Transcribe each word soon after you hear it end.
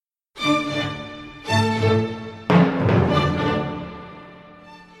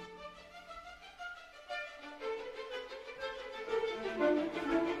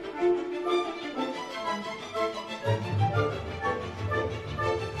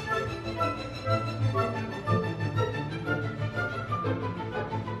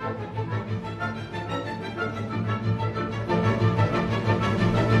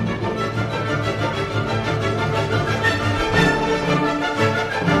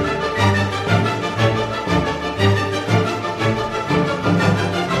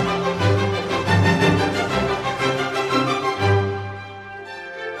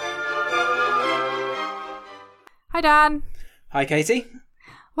Hi, Dan. Hi, Katie.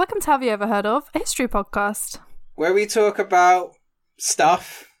 Welcome to Have You Ever Heard Of, a history podcast. Where we talk about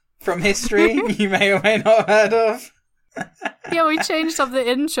stuff from history you may or may not have heard of. Yeah, we changed up the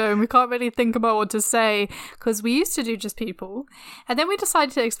intro and we can't really think about what to say because we used to do just people. And then we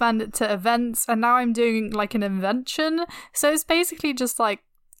decided to expand it to events and now I'm doing like an invention. So it's basically just like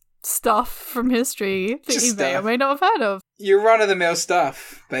stuff from history that you may or may not have heard of. Your run-of-the-mill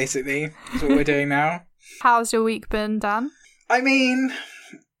stuff, basically, is what we're doing now. How's your week been, Dan? I mean,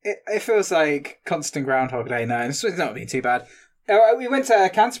 it feels like constant Groundhog Day now. It's not been too bad. We went to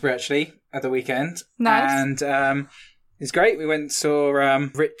Canterbury, actually, at the weekend. Nice. And it's great. We went and saw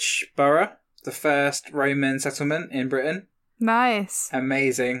Richborough, the first Roman settlement in Britain. Nice.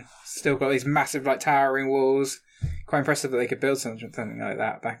 Amazing. Still got these massive, like, towering walls. Quite impressive that they could build something like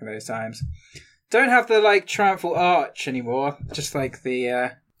that back in those times. Don't have the, like, triumphal arch anymore. Just, like,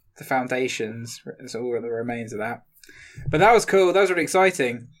 the foundations. It's all the remains of that. But that was cool. That was really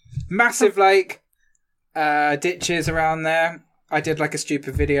exciting. Massive, like, ditches around there. I did, like, a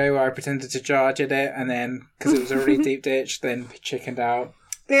stupid video where I pretended to charge at it, and then, because it was a really deep ditch, then chickened out.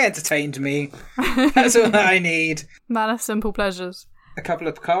 They entertained me. That's all that I need. Man of simple pleasures. A couple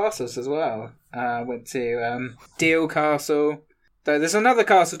of castles as well. Went to Deal Castle. There's another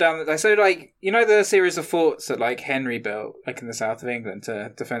castle down there. So, like, you know the series of forts that, like, Henry built, like, in the south of England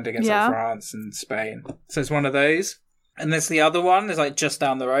to defend against like, France and Spain. So it's one of those. And there's the other one, is like just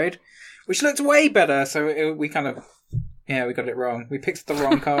down the road, which looked way better. So we kind of, we got it wrong. We picked the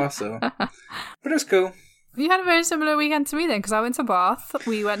wrong castle. But it was cool. You had a very similar weekend to me then, because I went to Bath.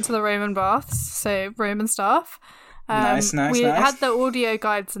 We went to the Roman baths, so Roman stuff. Nice. We had the audio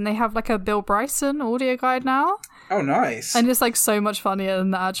guides, and they have like a Bill Bryson audio guide now. Oh, nice. And it's like so much funnier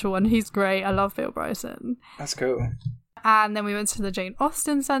than the actual one. He's great. I love Bill Bryson. That's cool. And then we went to the Jane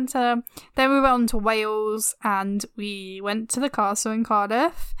Austen Centre. Then we went on to Wales, and we went to the castle in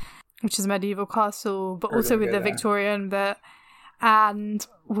Cardiff, which is a medieval castle, but also with the Victorian bit. And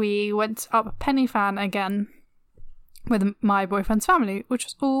we went up Pen y Fan again with my boyfriend's family, which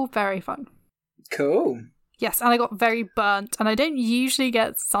was all very fun. Cool. Yes, and I got very burnt, and I don't usually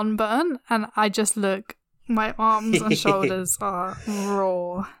get sunburn, and I just look, my arms and shoulders are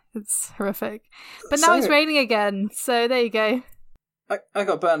raw. It's horrific. But now it's raining again, so there you go. I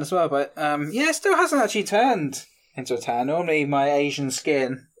got burnt as well, but it still hasn't actually turned into a tan. Normally my Asian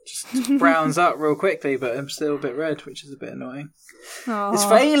skin just browns up real quickly, but I'm still a bit red, which is a bit annoying. Aww. It's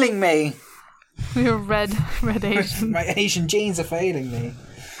failing me. You're red Asian. My Asian genes are failing me.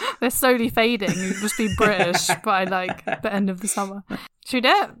 They're slowly fading. You'll just be British by like the end of the summer. Should we do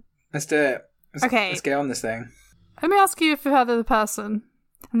it? Let's do it. Okay. Let's get on this thing. Let me ask you if you've heard of the person,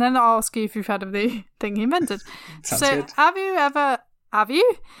 and then I'll ask you if you've heard of the thing he invented. Sounds good. Have you ever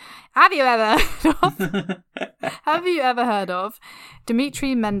heard of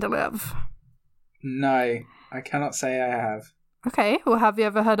Dmitri Mendeleev? No, I cannot say I have. Okay, well, have you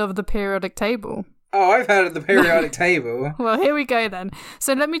ever heard of the periodic table? Oh, I've heard of the periodic table. Well, here we go then.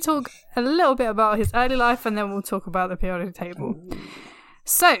 So let me talk a little bit about his early life and then we'll talk about the periodic table. Ooh.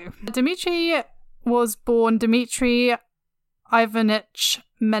 So, Dmitri was born Dmitri Ivanich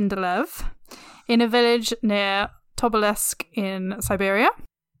Mendeleev in a village near Tobolsk in Siberia.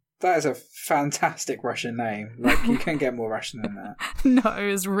 That is a fantastic Russian name. Like, you can't get more Russian than that. No,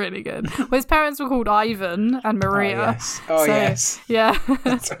 it was really good. Well, his parents were called Ivan and Maria. Yes. Yeah.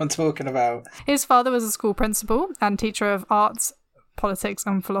 That's what I'm talking about. His father was a school principal and teacher of arts, politics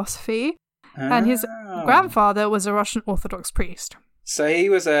and philosophy. And his grandfather was a Russian Orthodox priest. So he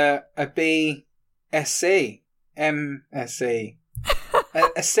was a BSc, MSc.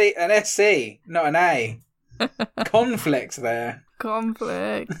 An SC, not an A. Conflict there.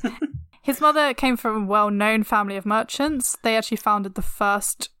 Conflict. His mother came from a well-known family of merchants. They actually founded the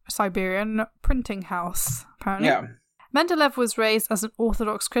first Siberian printing house, apparently. Yeah. Mendeleev was raised as an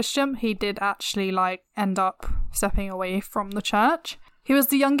Orthodox Christian. He did actually end up stepping away from the church. He was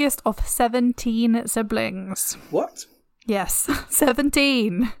the youngest of 17 siblings. What? Yes,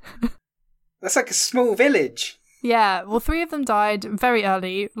 17. That's like a small village. Yeah, well, 3 of them died very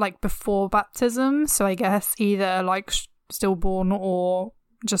early, before baptism. So I guess either stillborn or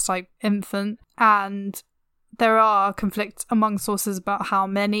just infant. And there are conflicts among sources about how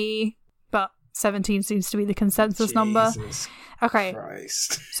many, but 17 seems to be the consensus number. Okay.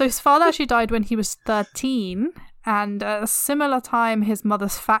 Christ. So his father actually died when he was 13, and at a similar time his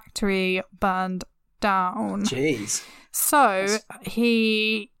mother's factory burned down. Jeez. So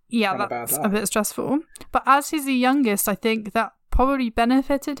that's a bit stressful. But as he's the youngest, I think that probably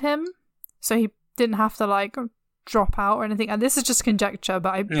benefited him. So he didn't have to drop out or anything. And this is just conjecture,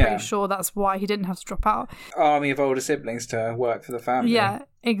 but I'm pretty sure that's why he didn't have to drop out. Army of older siblings to work for the family. Yeah,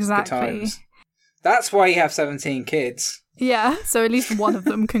 exactly. That's why you have 17 kids. Yeah, so at least one of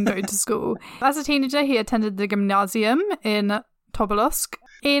them can go to school. As a teenager, he attended the gymnasium in Tobolsk.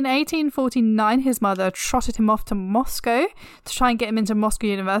 In 1849, his mother trotted him off to Moscow to try and get him into Moscow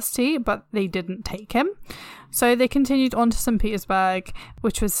University, but they didn't take him. So they continued on to St. Petersburg,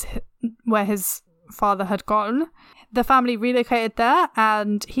 which was where his father had gone. The family relocated there,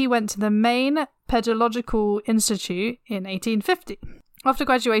 and he went to the main Pedagogical Institute in 1850. After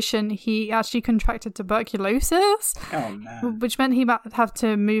graduation, he actually contracted tuberculosis, which meant he might have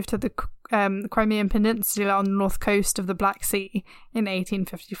to move to the Crimean Peninsula on the north coast of the Black Sea in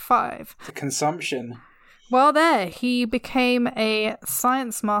 1855. The consumption. While there, he became a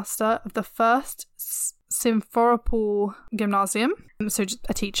science master of the first Simferopol Gymnasium, so just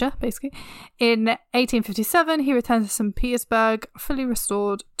a teacher, basically. In 1857, he returned to St. Petersburg, fully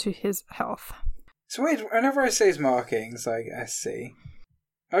restored to his health. So weird, whenever I say his markings, like SC,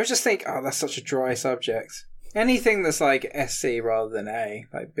 I always just think, oh, that's such a dry subject. Anything that's like SC rather than A,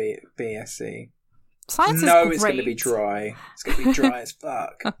 like BSc. Science it's going to be dry. It's going to be dry as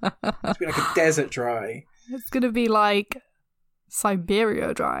fuck. It's going to be like a desert dry. It's going to be like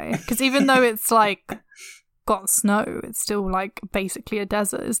Siberia dry. Because even though it's like got snow, it's still like basically a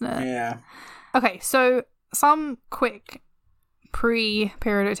desert, isn't it? Yeah. Okay, so some quick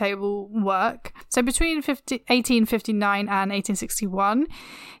pre-periodic table work. So between 1859 and 1861,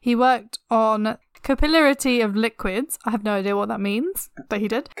 he worked on capillarity of liquids. I have no idea what that means, but he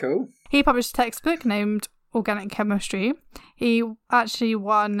did. Cool. He published a textbook named Organic Chemistry. He actually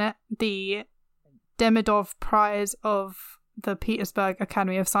won the Demidov Prize of the Petersburg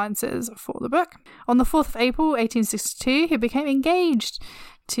Academy of Sciences for the book. On the 4th of April, 1862, he became engaged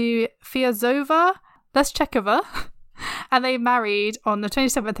to Fyodorova Leschekova, and they married on the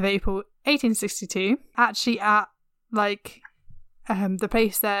 27th of April, 1862, actually at, the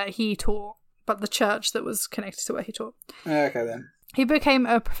place that he taught, but the church that was connected to where he taught. Okay, then. He became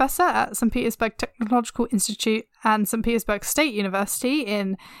a professor at St. Petersburg Technological Institute and St. Petersburg State University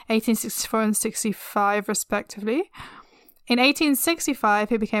in 1864 and 65, respectively. In 1865,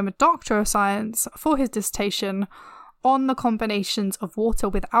 he became a Doctor of Science for his dissertation on the combinations of water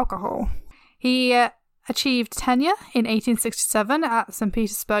with alcohol. He achieved tenure in 1867 at St.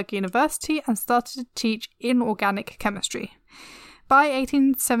 Petersburg University and started to teach inorganic chemistry. By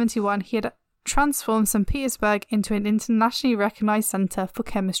 1871, he had transformed St. Petersburg into an internationally recognized center for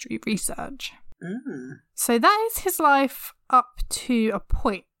chemistry research. So that is his life up to a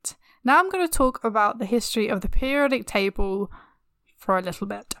point. Now I'm going to talk about the history of the periodic table for a little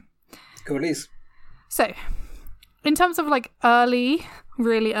bit. Coolies. So, in terms of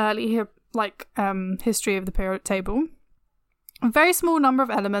really early history of the periodic table, a very small number of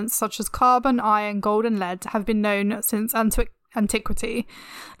elements such as carbon, iron, gold, and lead have been known since antiquity,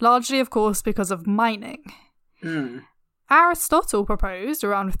 largely, of course, because of mining. Aristotle proposed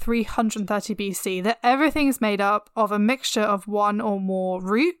around 330 BC that everything is made up of a mixture of one or more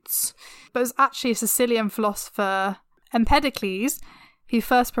roots, but it was actually a Sicilian philosopher, Empedocles, who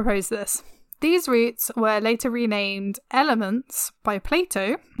first proposed this. These roots were later renamed elements by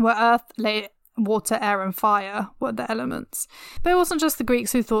Plato, where earth, water, air, and fire were the elements. But it wasn't just the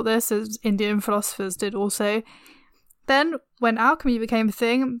Greeks who thought this, as Indian philosophers did also. Then, when alchemy became a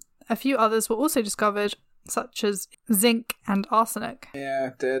thing, a few others were also discovered, such as zinc and arsenic.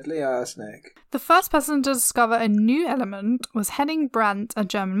 Yeah, deadly arsenic. The first person to discover a new element was Henning Brandt, a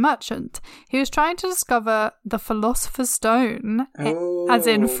German merchant. He was trying to discover the Philosopher's Stone, as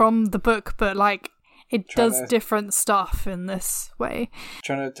in from the book, but it does different stuff in this way.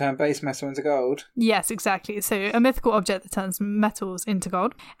 Trying to turn base metal into gold? Yes, exactly. So a mythical object that turns metals into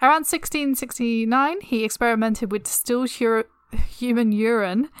gold. Around 1669, he experimented with distilled human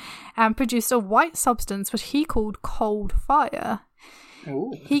urine and produced a white substance which he called cold fire.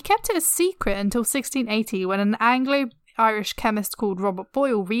 Ooh. He kept it a secret until 1680 when an Anglo-Irish chemist called Robert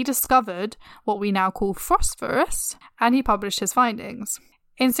Boyle rediscovered what we now call phosphorus, and he published his findings.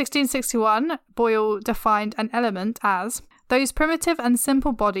 In 1661, Boyle defined an element as those primitive and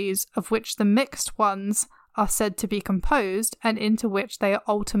simple bodies of which the mixed ones are said to be composed and into which they are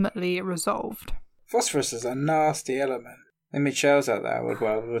ultimately resolved. Phosphorus is a nasty element. They made shells out there with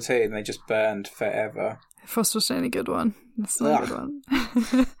World War II and they just burned forever. Phosphorus is a good one. That's not a good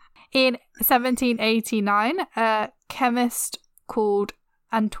one. In 1789, a chemist called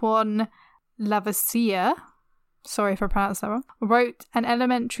Antoine Lavoisier sorry if I pronounced that wrong, wrote an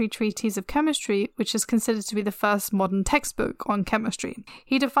elementary treatise of chemistry, which is considered to be the first modern textbook on chemistry.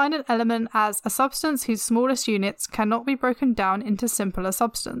 He defined an element as a substance whose smallest units cannot be broken down into simpler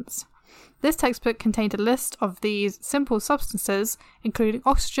substance. This textbook contained a list of these simple substances, including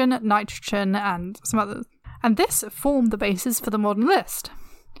oxygen, nitrogen, and some others. And this formed the basis for the modern list.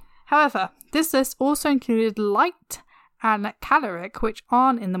 However, this list also included light and caloric, which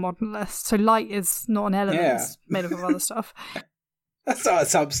aren't in the modern list. So light is not an element, it's made up of other stuff. That's not a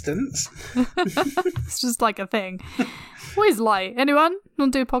substance. It's just like a thing. What is light? Anyone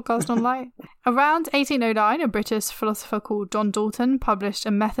want to do a podcast on light? Around 1809, a British philosopher called John Dalton published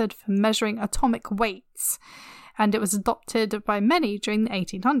a method for measuring atomic weights, and it was adopted by many during the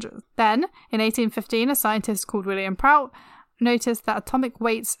 1800s. Then, in 1815, a scientist called William Prout noticed that atomic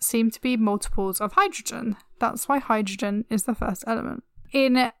weights seemed to be multiples of hydrogen. That's why hydrogen is the first element.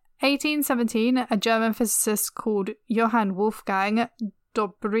 In 1817, a German physicist called Johann Wolfgang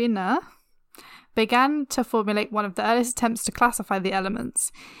Dobryna began to formulate one of the earliest attempts to classify the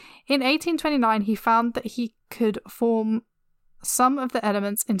elements. In 1829, he found that he could form some of the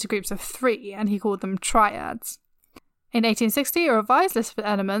elements into groups of 3, and he called them triads. In 1860, a revised list of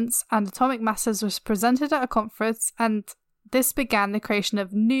elements and atomic masses was presented at a conference, and this began the creation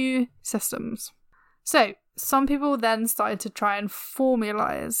of new systems. So, some people then started to try and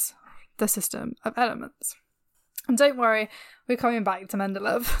formalize the system of elements. And don't worry, we're coming back to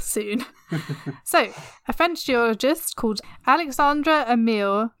Mendeleev soon. So, a French geologist called Alexandre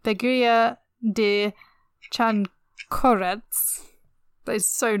Emile Beguier de Chancorets, that is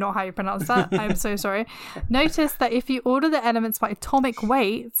so not how you pronounce that, I'm so sorry, noticed that if you order the elements by atomic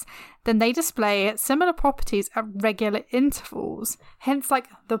weights, then they display similar properties at regular intervals. Hence, like,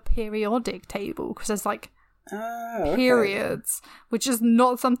 the periodic table, because there's, like, periods, which is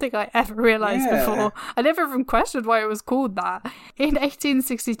not something I ever realised before. I never even questioned why it was called that. In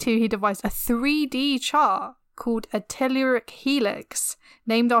 1862, he devised a 3D chart called a telluric helix,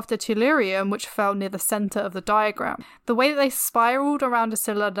 named after tellurium, which fell near the centre of the diagram. The way that they spiralled around a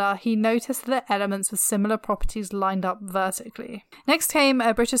cylinder, he noticed that the elements with similar properties lined up vertically. Next came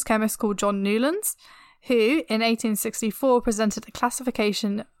a British chemist called John Newlands, who, in 1864, presented a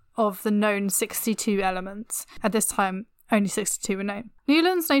classification of the known 62 elements. At this time, only 62 were known.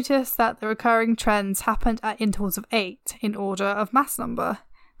 Newlands noticed that the recurring trends happened at intervals of 8 in order of mass number.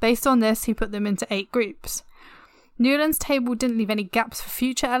 Based on this, he put them into 8 groups. Newland's table didn't leave any gaps for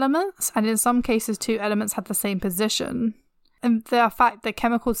future elements, and in some cases 2 elements had the same position. And the fact that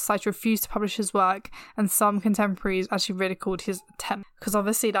Chemical Society refused to publish his work, and some contemporaries actually ridiculed his attempt. Because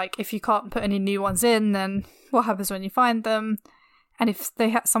obviously, like, if you can't put any new ones in, then what happens when you find them? And if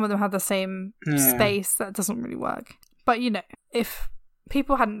some of them have the same space, that doesn't really work. But, you know, if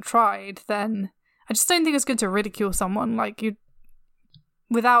people hadn't tried, then I just don't think it's good to ridicule someone. Like,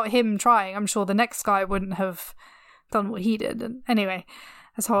 without him trying, I'm sure the next guy wouldn't have done what he did. And anyway,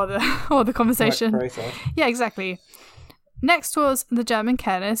 that's all the conversation. Yeah, exactly. Next was the German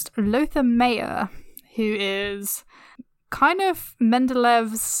chemist Lothar Meyer, who is kind of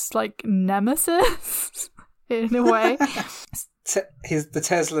Mendeleev's, like, nemesis in a way. He's the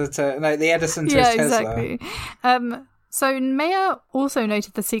Tesla the Edison to his Tesla. Yeah, exactly. So Meyer also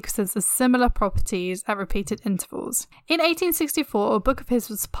noted the sequences of similar properties at repeated intervals. In 1864, a book of his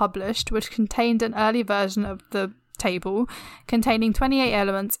was published, which contained an early version of the table containing 28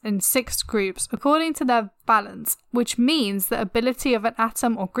 elements in 6 groups according to their valence, which means the ability of an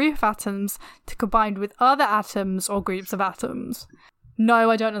atom or group of atoms to combine with other atoms or groups of atoms.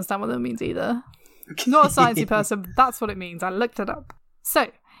 No, I don't understand what that means either. Not a sciencey person, but that's what it means. I looked it up. So,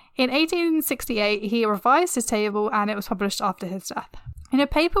 in 1868, he revised his table and it was published after his death. In a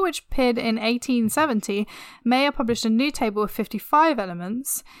paper which appeared in 1870, Meyer published a new table of 55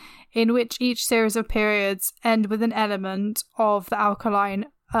 elements, in which each series of periods end with an element of the alkaline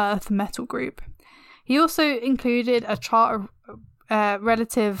earth metal group. He also included a chart of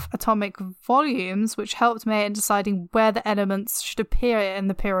relative atomic volumes, which helped Meyer in deciding where the elements should appear in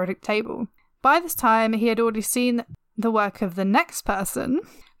the periodic table. By this time, he had already seen the work of the next person,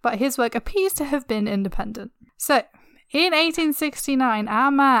 but his work appears to have been independent. So, in 1869,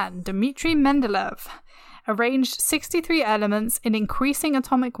 our man, Dmitry Mendeleev, arranged 63 elements in increasing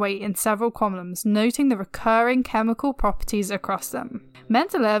atomic weight in several columns, noting the recurring chemical properties across them.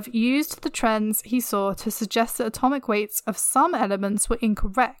 Mendeleev used the trends he saw to suggest that atomic weights of some elements were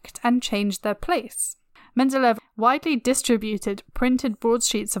incorrect and changed their place. Mendeleev widely distributed printed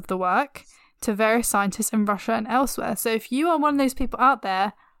broadsheets of the work to various scientists in Russia and elsewhere. So if you are one of those people out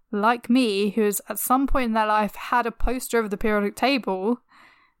there, like me, who has at some point in their life had a poster of the periodic table,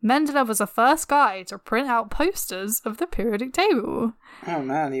 Mendeleev was the first guy to print out posters of the periodic table. Oh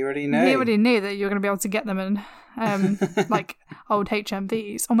man, he already knew. He already knew that you were going to be able to get them in like old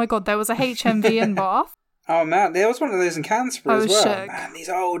HMVs. Oh my god, there was a HMV in Bath. Oh man, there was one of those in Canterbury as well. Shook. Man, these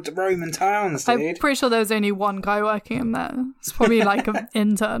old Roman towns, dude. I'm pretty sure there was only one guy working in there. It's probably like an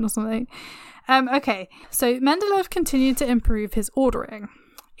intern or something. Okay, so Mendeleev continued to improve his ordering.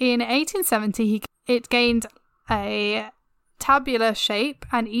 In 1870, it gained a tabular shape,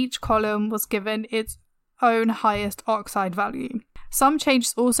 and each column was given its own highest oxide value. Some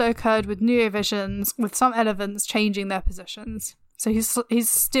changes also occurred with Neovisions, with some elements changing their positions. So he's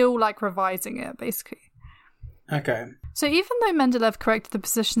still like revising it, basically. Okay. So even though Mendeleev corrected the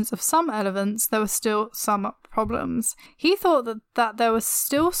positions of some elements, there were still some problems. He thought that there were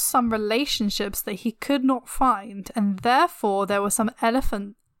still some relationships that he could not find, and therefore there were some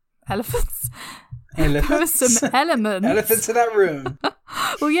elephants. There were some elements. Elephants in that room.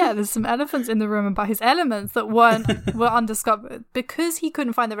 Well, yeah, there's some elephants in the room about his elements that were undiscovered. Because he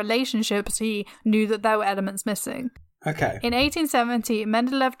couldn't find the relationships, he knew that there were elements missing. Okay. In 1870,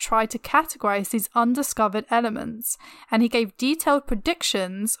 Mendeleev tried to categorize these undiscovered elements, and he gave detailed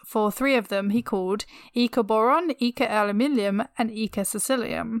predictions for 3 of them he called Ica boron, Ica aluminium, and Ica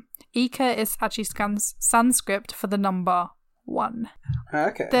silicium. Ica is actually Sanskrit for the number 1.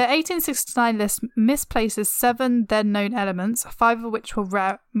 Okay. The 1869 list misplaces 7 then known elements, 5 of which were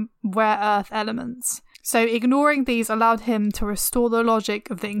rare earth elements. So ignoring these allowed him to restore the logic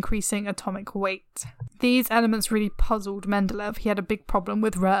of the increasing atomic weight. These elements really puzzled Mendeleev. He had a big problem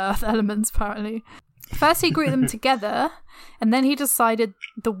with rare earth elements, apparently. First he grouped them together, and then he decided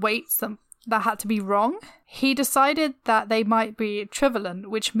the weights that had to be wrong. He decided that they might be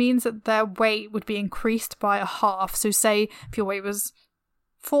trivalent, which means that their weight would be increased by a half. So say if your weight was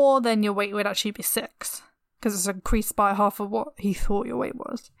 4, then your weight would actually be 6, because it's increased by half of what he thought your weight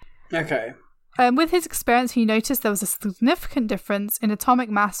was. Okay. With his experience, he noticed there was a significant difference in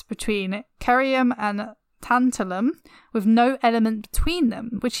atomic mass between cerium and tantalum, with no element between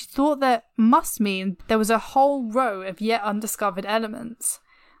them, which he thought that must mean there was a whole row of yet undiscovered elements,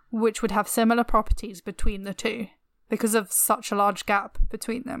 which would have similar properties between the two, because of such a large gap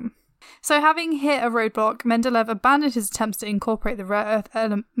between them. So having hit a roadblock, Mendeleev abandoned his attempts to incorporate the rare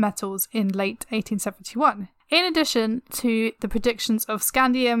earth metals in late 1871. In addition to the predictions of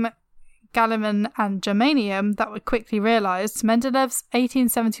scandium, gallium and germanium that were quickly realised, Mendeleev's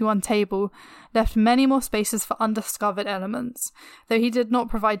 1871 table left many more spaces for undiscovered elements, though he did not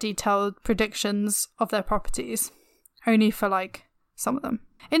provide detailed predictions of their properties, only for some of them.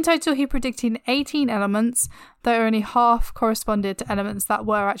 In total, he predicted 18 elements, though only half corresponded to elements that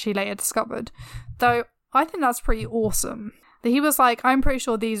were actually later discovered. Though I think that's pretty awesome. That he was like, I'm pretty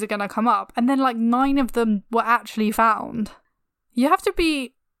sure these are going to come up, and then 9 of them were actually found. You have to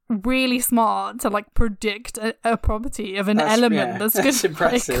be really smart to predict a property of an element that's that's good.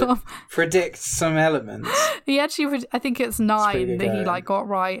 Impressive. Predict some elements. He actually, I think it's 9 that he got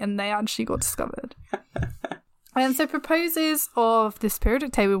right, and they actually got discovered. And so proposals of this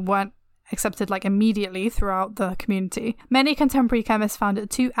periodic table weren't accepted immediately throughout the community. Many contemporary chemists found it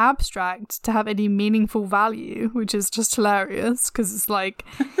too abstract to have any meaningful value, which is just hilarious because it's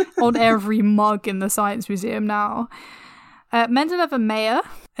on every mug in the Science Museum now. Mendeleev and Mayer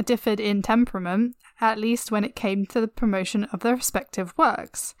differed in temperament, at least when it came to the promotion of their respective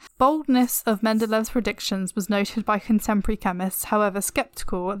works. Boldness of Mendeleev's predictions was noted by contemporary chemists, however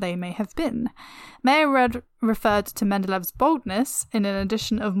sceptical they may have been. Mayer referred to Mendeleev's boldness in an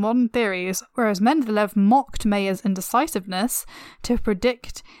edition of Modern Theories, whereas Mendeleev mocked Mayer's indecisiveness to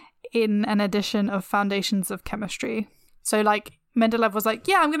predict in an edition of Foundations of Chemistry. So Mendeleev was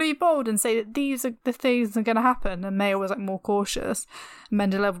yeah, I'm going to be bold and say that these are the things that are going to happen. And Mayer was more cautious.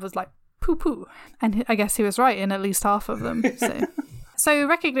 Mendeleev was poo-poo. And I guess he was right in at least half of them. So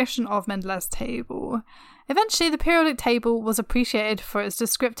recognition of Mendeleev's table. Eventually, the periodic table was appreciated for its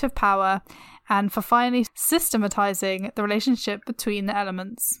descriptive power and for finally systematizing the relationship between the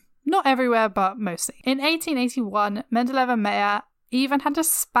elements. Not everywhere, but mostly. In 1881, Mendeleev and Mayer even had a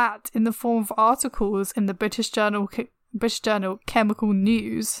spat in the form of articles in the British Journal Chemical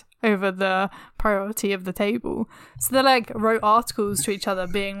News over the priority of the table. So they wrote articles to each other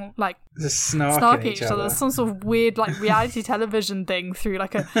being just snarking each other. Some sort of weird reality television thing through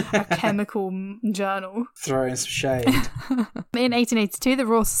a chemical journal. Throwing some shade. In 1882, the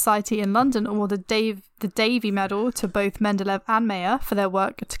Royal Society in London awarded the Davy Medal to both Mendeleev and Mayer for their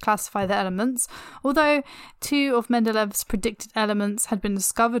work to classify the elements. Although 2 of Mendeleev's predicted elements had been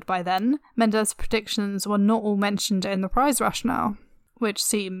discovered by then, Mendeleev's predictions were not all mentioned in the prize rationale, which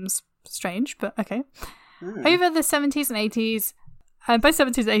seems strange, but okay. Over the 70s and 80s, And by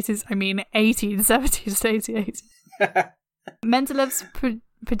 70s to 80s, I mean 1870s to 1880s. Mendelev's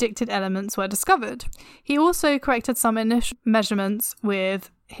predicted elements were discovered. He also corrected some initial measurements with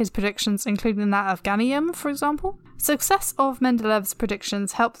his predictions, including that of gallium, for example. Success of Mendelev's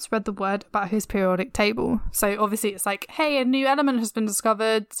predictions helped spread the word about his periodic table. So obviously it's like, hey, a new element has been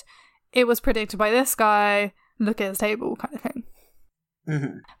discovered. It was predicted by this guy. Look at his table, kind of thing.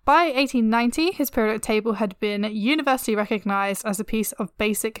 Mm-hmm. By 1890, his periodic table had been universally recognized as a piece of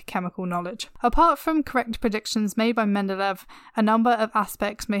basic chemical knowledge. Apart from correct predictions made by Mendeleev, a number of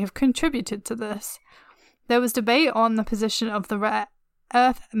aspects may have contributed to this. There was debate on the position of the rare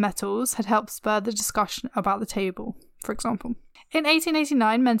earth metals had helped spur the discussion about the table, for example. In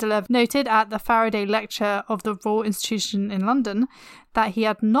 1889, Mendeleev noted at the Faraday Lecture of the Royal Institution in London that he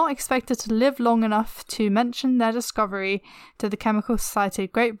had not expected to live long enough to mention their discovery to the Chemical Society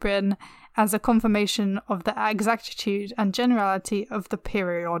of Great Britain as a confirmation of the exactitude and generality of the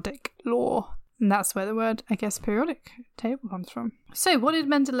periodic law. And that's where the word, I guess, periodic table comes from. So what did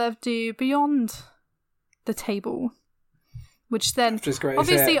Mendeleev do beyond the table? Which then,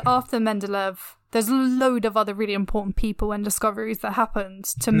 obviously after Mendeleev, there's a load of other really important people and discoveries that happened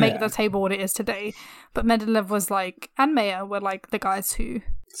to make the table what it is today. But Mendeleev was like, and Mayer were like the guys who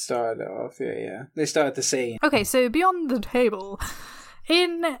started it off, yeah. They started the scene. Okay, so beyond the table.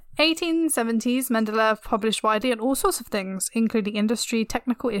 In 1870s, Mendeleev published widely on all sorts of things, including industry,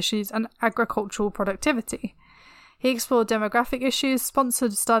 technical issues, and agricultural productivity. He explored demographic issues,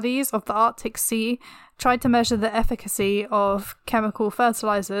 sponsored studies of the Arctic Sea, tried to measure the efficacy of chemical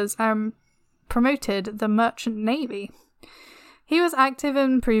fertilizers, and promoted the merchant navy. He was active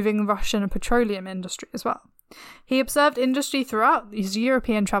in improving the Russian petroleum industry as well. He observed industry throughout his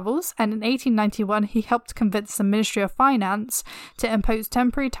European travels, and in 1891 he helped convince the Ministry of Finance to impose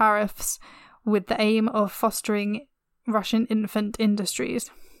temporary tariffs with the aim of fostering Russian infant industries.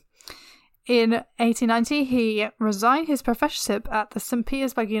 In 1890, he resigned his professorship at the St.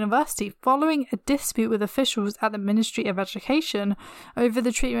 Petersburg University following a dispute with officials at the Ministry of Education over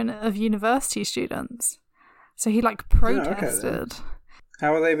the treatment of university students. So he, protested. Okay,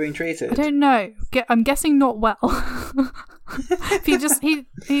 how are they being treated? I don't know. I'm guessing not well. he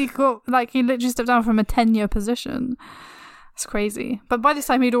got, he literally stepped down from a tenure position. It's crazy. But by this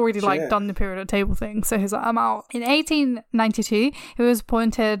time, he'd already, done the periodic table thing, so he's like, I'm out. In 1892, he was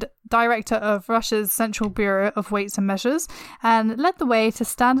appointed director of Russia's Central Bureau of Weights and Measures and led the way to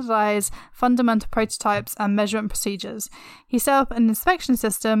standardize fundamental prototypes and measurement procedures. He set up an inspection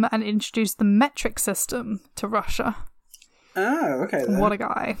system and introduced the metric system to Russia. Oh, okay then. What a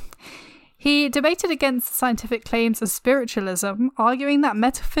guy. He debated against scientific claims of spiritualism, arguing that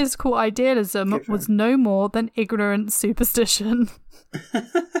metaphysical idealism was no more than ignorant superstition.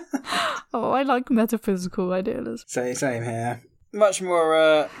 Oh, I like metaphysical idealism. Same here. Much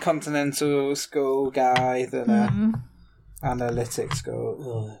more continental school guy than analytic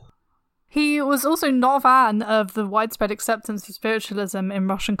school. Ugh. He was also not a fan of the widespread acceptance of spiritualism in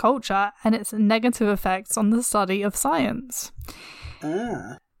Russian culture and its negative effects on the study of science.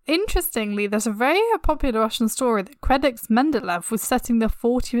 Ah. Interestingly, there's a very popular Russian story that credits Mendeleev with setting the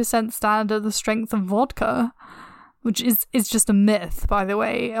 40% standard of the strength of vodka, which is just a myth, by the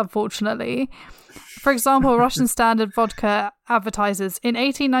way, unfortunately. For example, Russian standard vodka advertises, in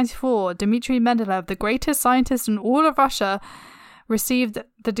 1894, Dmitry Mendeleev, the greatest scientist in all of Russia, received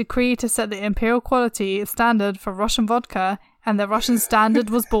the decree to set the imperial quality standard for Russian vodka, and the Russian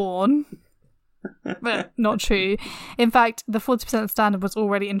standard was born. But not true. In fact, the 40% standard was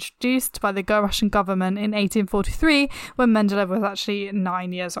already introduced by the Russian government in 1843 when Mendeleev was actually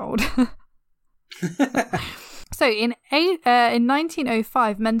 9 years old. So in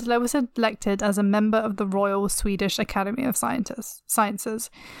 1905, Mendeleev was elected as a member of the Royal Swedish Academy of Sciences.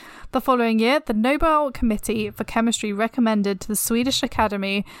 The following year, the Nobel Committee for Chemistry recommended to the Swedish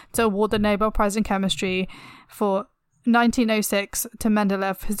Academy to award the Nobel Prize in Chemistry for 1906 to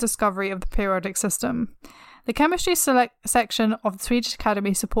Mendeleev, his discovery of the periodic system. The chemistry section of the Swedish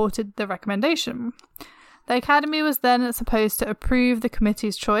Academy supported the recommendation. The Academy was then supposed to approve the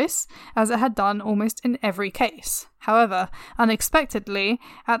committee's choice, as it had done almost in every case. However, unexpectedly,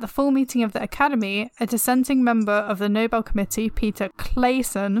 at the full meeting of the Academy, a dissenting member of the Nobel Committee, Peter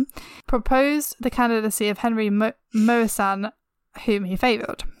Clayson, proposed the candidacy of Henry Moissan, whom he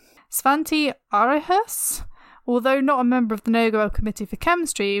favoured. Svante Arrhenius, although not a member of the Nobel Committee for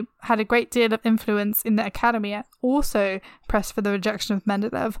Chemistry, had a great deal of influence in the Academy and also pressed for the rejection of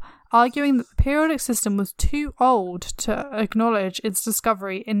Mendeleev, arguing that the periodic system was too old to acknowledge its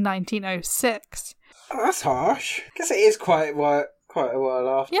discovery in 1906. Oh, that's harsh. I guess it is quite a while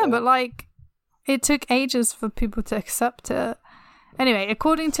after. Yeah, but it took ages for people to accept it. Anyway,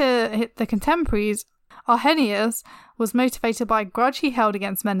 according to the contemporaries, Arrhenius was motivated by a grudge he held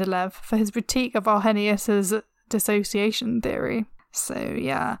against Mendeleev for his critique of Arrhenius's dissociation theory. So,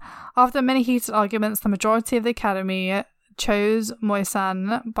 yeah. After many heated arguments, the majority of the Academy chose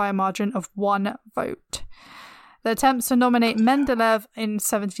Moissan by a margin of 1 vote. The attempts to nominate Mendeleev in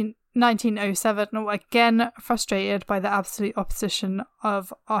 1907 were again frustrated by the absolute opposition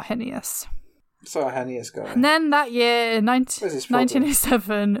of Arrhenius. So Arrhenius got it. And then that year, in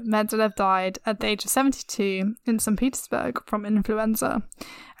 1907, Mendeleev died at the age of 72 in St. Petersburg from influenza.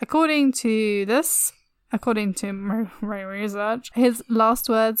 According to my research, his last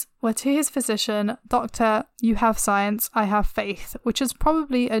words were to his physician, "Doctor, you have science, I have faith," which is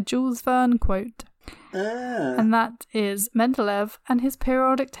probably a Jules Verne quote. And that is Mendeleev and his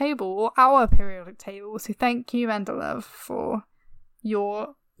periodic table, or our periodic table. So thank you, Mendeleev, for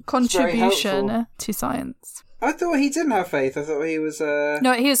your contribution to science. I thought he didn't have faith. I thought he was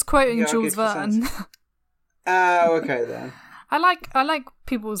No, he was quoting Jules Verne. Oh, okay then. I like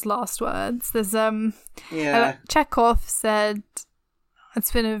people's last words. There's Chekhov said,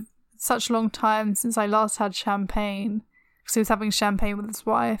 "It's been such a long time since I last had champagne," because he was having champagne with his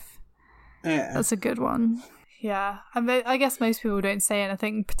wife. Yeah, that's a good one. Yeah, I guess most people don't say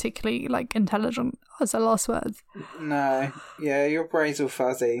anything particularly like intelligent as their last words. No, yeah, your brain's all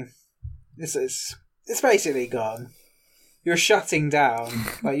fuzzy. It's basically gone. You're shutting down.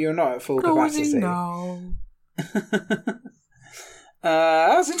 Like you're not at full capacity. No.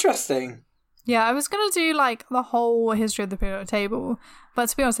 That was interesting. Yeah, I was going to do like the whole history of the periodic table, but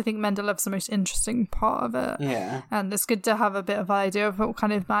to be honest, I think Mendeleev's the most interesting part of it. Yeah. And it's good to have a bit of an idea of what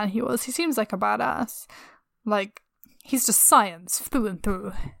kind of man he was. He seems like a badass. Like, he's just science through and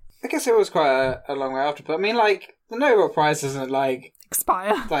through. I guess it was quite a long way after, but I mean, like, the Nobel Prize doesn't, like...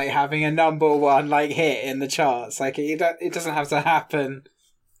 expire. Like, having a number one, like, hit in the charts. Like, it doesn't have to happen,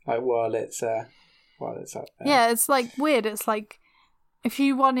 like, while it's up there. Yeah, it's, like, weird. It's, like... if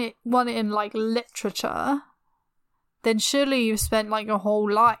you want it in like literature, then surely you've spent like your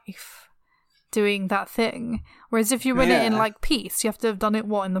whole life doing that thing. Whereas if you win it in like peace, you have to have done it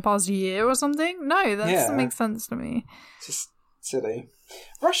in the past year or something. No, that doesn't make sense to me. It's just silly.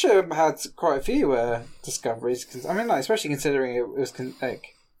 Russia had quite a few discoveries. I mean, like, especially considering it was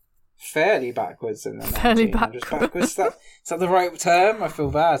like fairly backwards in the 1900s. Backwards. Is that the right term? I feel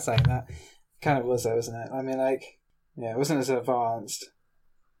bad saying that. Kind of was though, wasn't it? I mean, like. Yeah, it wasn't as advanced.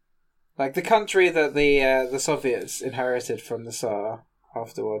 Like the country that the Soviets inherited from the Tsar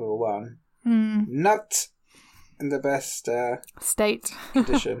after World War One, not in the best state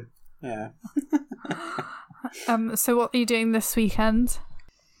condition. Yeah. So what are you doing this weekend?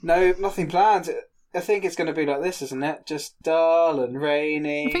 No, nothing planned. I think it's going to be like this, isn't it? Just dull and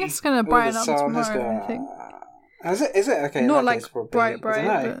rainy. I think it's going to brighten up tomorrow. I think. Is it okay? Not like bright,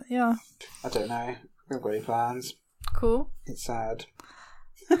 but yeah. I don't know. We haven't got any plans. Cool. It's sad.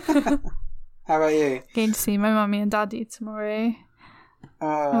 How about you? Going to see my mummy and daddy tomorrow.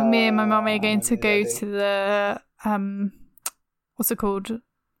 Me and my mummy are going to go to the what's it called?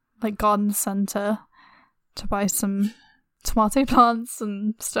 Like garden centre to buy some tomato plants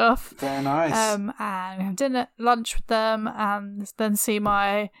and stuff. Very nice. And we have lunch with them, and then see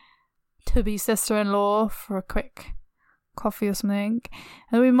my to-be sister-in-law for a quick coffee or something.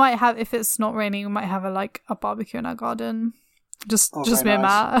 And we might have, if it's not raining, we might have a barbecue in our garden. Just me and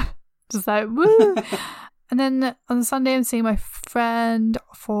Matt. Just like, woo! And then on Sunday I'm seeing my friend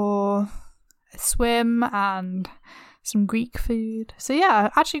for a swim and some Greek food. So yeah,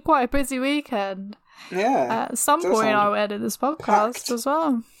 actually quite a busy weekend. Yeah. At some point I'll edit this podcast as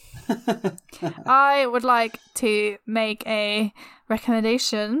well. I would like to make a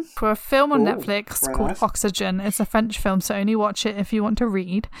recommendation for a film on Netflix called Oxygen. It's a French film, so only watch it if you want to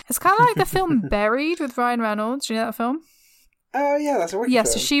read. It's kind of like the film Buried with Ryan Reynolds. Do you know that film? Oh, yeah, that's a wicked film.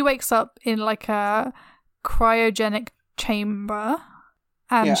 So she wakes up in like a cryogenic chamber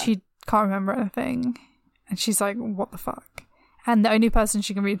and she can't remember anything. And she's like, what the fuck? And the only person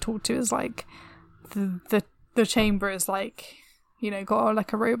she can really talk to is like the chamber is like, got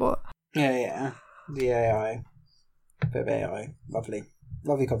like a robot. Yeah. The AI. Bit of AI. Lovely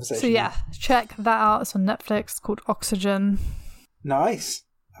conversation. So yeah, check that out. It's on Netflix. It's called Oxygen. Nice.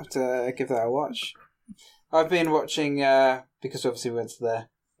 I have to give that a watch. I've been watching, because obviously we went to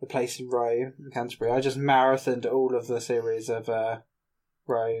the place in Rome, in Canterbury. I just marathoned all of the series of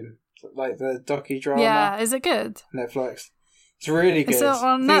Rome. Like the docudrama. Yeah, is it good? Netflix. It's really good. Is it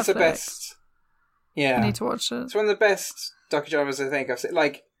on Netflix? It's the best. Yeah. I need to watch it. It's one of the best docudramas I think I've seen.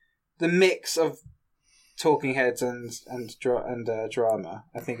 Like, the mix of talking heads and drama.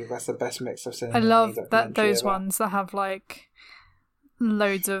 I think that's the best mix I've seen. I love those ones that have like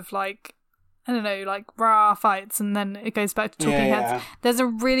loads of like, I don't know, like rah fights, and then it goes back to talking heads. Yeah. There's a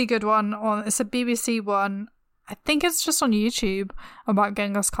really good one it's a BBC one. I think it's just on YouTube about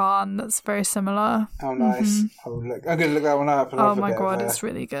Genghis Khan. That's very similar. Oh, nice. I'm going to look that one up. Oh my god, it's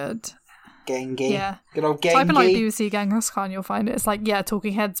really good. Genghis. Yeah. Good old Genghis. Type in like BBC Genghis Khan, you'll find it. It's like,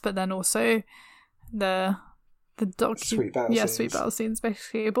 talking heads, but then also the Sweet battle scenes. Sweet battle scenes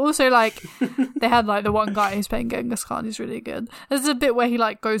basically. But also like they had like the one guy who's playing Genghis Khan who's really good. There's a bit where he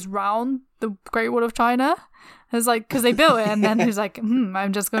like goes round the Great Wall of China. It's like, because they built it, and then he's like,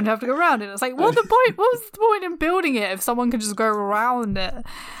 I'm just going to have to go around it. It's like, what was the point in building it if someone could just go around it?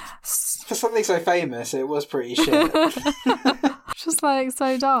 For something so famous, it was pretty shit. Just like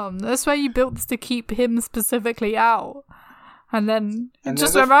so dumb. That's why you built this, to keep him specifically out, and then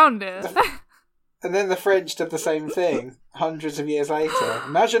just around it. And then the French did the same thing hundreds of years later.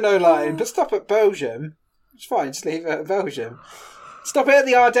 Imagine no line, but stop at Belgium. It's fine, just leave it at Belgium. Stop it at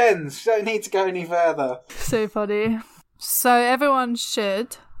the Ardennes. You don't need to go any further. So funny. So everyone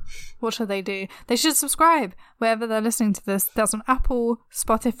should... What should they do? They should subscribe wherever they're listening to this. That's on Apple,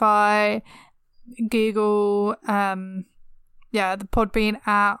 Spotify, Google, the Podbean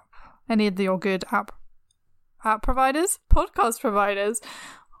app, any of your good app providers, podcast providers.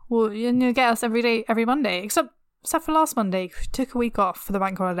 Well, you'll get us every day, every Monday, except for last Monday. We took a week off for the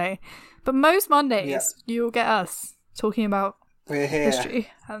bank holiday. But most Mondays, you'll get us talking about We're here history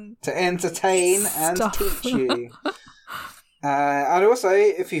and to entertain stuff. and teach you. And also,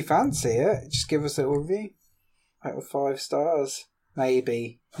 if you fancy it, just give us a little review. Like with 5 stars.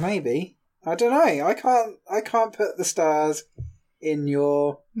 Maybe. I don't know. I can't put the stars in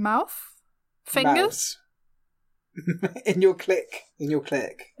your mouth? Fingers? in your click. In your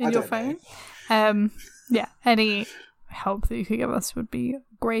phone? Any help that you could give us would be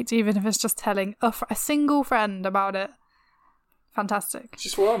great, even if it's just telling a single friend about it. Fantastic.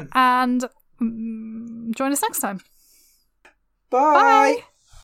 Just one. And join us next time. Bye.